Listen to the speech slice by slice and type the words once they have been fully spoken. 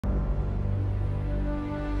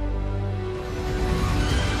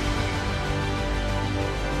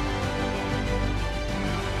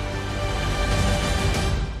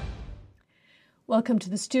Welcome to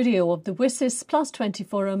the studio of the WSIS+20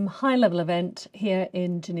 Forum High-Level Event here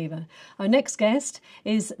in Geneva. Our next guest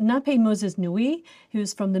is Nape Nnauye,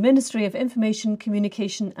 who's from the Ministry of Information,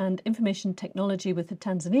 Communication and Information Technology with the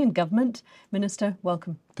Tanzanian government. Minister,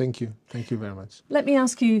 welcome. Thank you. Thank you very much. Let me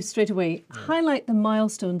ask you straight away, highlight the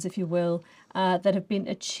milestones, if you will, that have been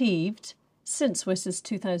achieved since WSIS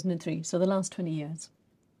 2003, so the last 20 years.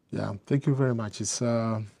 Yeah, thank you very much. It's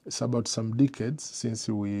about some decades since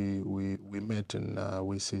we met in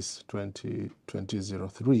WSIS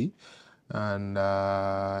 2003, and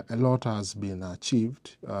a lot has been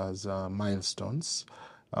achieved as milestones.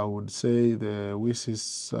 I would say the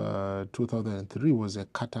WSIS 2003 was a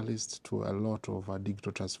catalyst to a lot of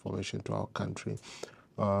digital transformation to our country.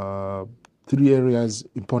 Important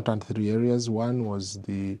three areas. One was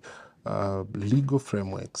the legal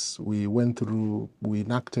frameworks. We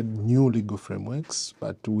enacted new legal frameworks,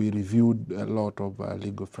 but we reviewed a lot of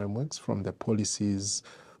legal frameworks, from the policies,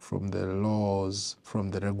 from the laws, from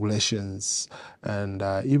the regulations, and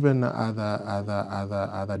even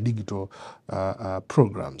other digital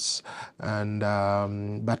programs. And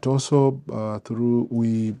but also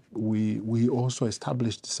we also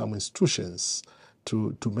established some institutions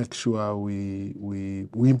to make sure we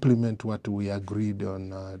implement what we agreed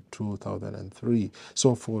on 2003.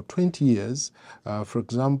 So for 20 years, for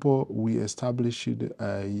example, we established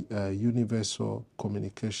a Universal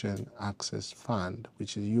Communication Access Fund,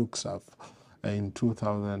 which is UCSAF, in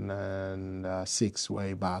 2006,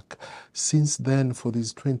 way back. Since then, for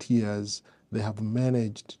these 20 years, they have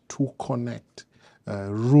managed to connect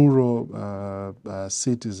rural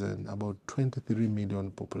citizen, about 23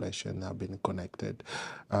 million population have been connected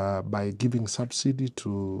by giving subsidy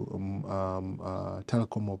to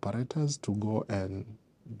telecom operators to go and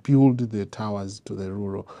build the towers to the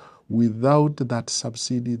rural. Without that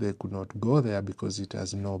subsidy, they could not go there because it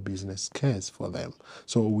has no business case for them.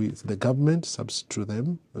 So the government to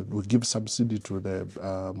them, we give subsidy to the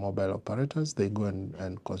mobile operators. They go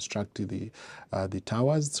and construct the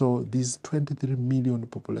towers. So these 23 million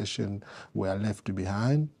population were left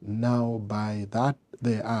behind. Now by that,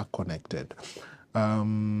 they are connected.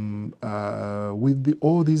 With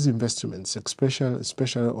all these investments,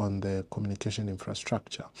 especially on the communication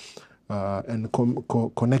infrastructure, and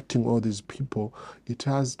connecting all these people, it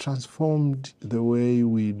has transformed the way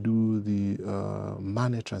we do the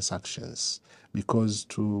money transactions, because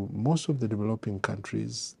to most of the developing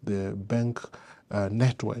countries, the bank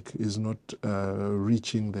network is not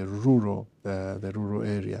reaching the rural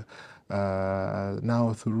area.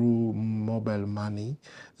 Now through mobile money,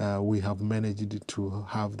 we have managed to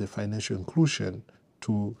have the financial inclusion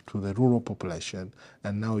to the rural population,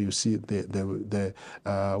 and now you see with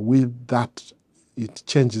that it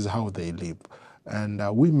changes how they live. And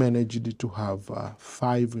we managed to have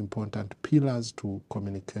 5 important pillars to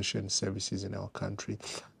communication services in our country.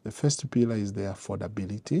 The first pillar is the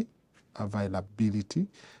affordability, availability,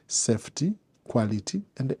 safety, quality,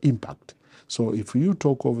 and the impact. So if you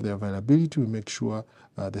talk of the availability, we make sure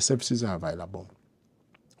the services are available.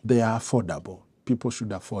 They are affordable. People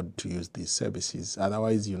should afford to use these services.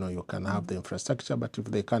 Otherwise, you can have the infrastructure, but if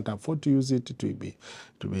they can't afford to use it,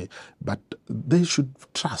 but they should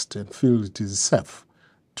trust and feel it is safe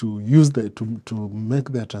to use to make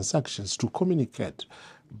their transactions, to communicate.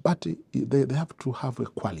 But they have to have a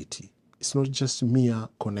quality. It's not just mere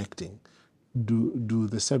connecting. Do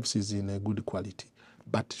the services in a good quality,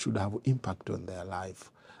 but should have impact on their life.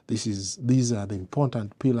 These are the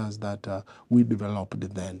important pillars that we developed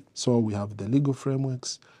then. So we have the legal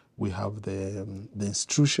frameworks, we have the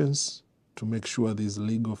institutions to make sure these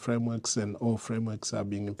legal frameworks and all frameworks are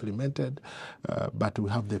being implemented, but we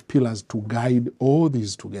have the pillars to guide all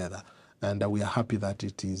these together. And we are happy that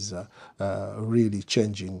it is really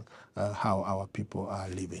changing how our people are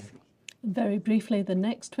living. Very briefly, the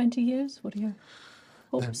next 20 years, what are your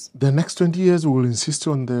hopes? The next 20 years, we will insist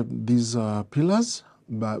on these pillars,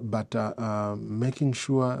 but making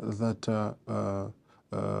sure that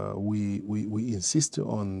we insist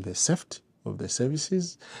on the safety of the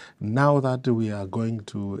services. Now that we are going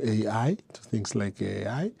to AI, to things like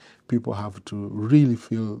AI, people have to really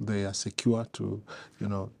feel they are secure to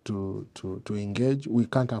engage. We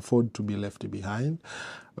can't afford to be left behind,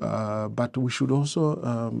 but we should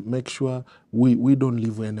also make sure we don't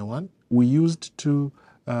leave anyone. We used to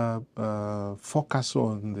focus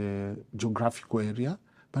on the geographical area,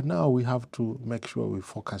 but now we have to make sure we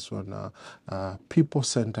focus on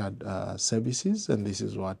people-centered services, and this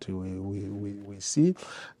is what we see.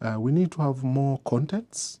 We need to have more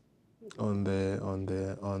contents on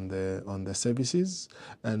the services,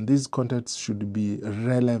 and these contents should be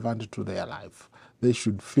relevant to their life. they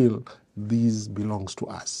should feel this belongs to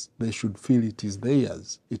us. They should feel it is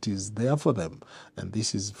theirs. It is there for them, and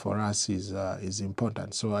this is for us is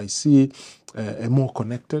important. So I see a more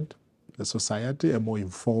connected society, a more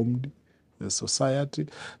informed society,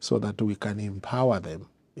 so that we can empower them,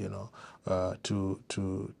 you know,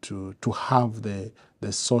 to have the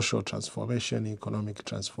social transformation, economic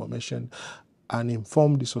transformation. An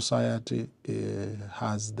informed society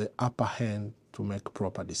has the upper hand to make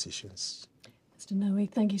proper decisions. Mr. Nnauye,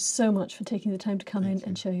 thank you so much for taking the time to come in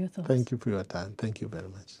and share your thoughts. Thank you for your time. Thank you very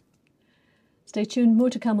much. Stay tuned, more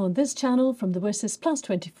to come on this channel from the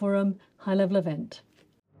WSIS+20 Forum High-Level Event.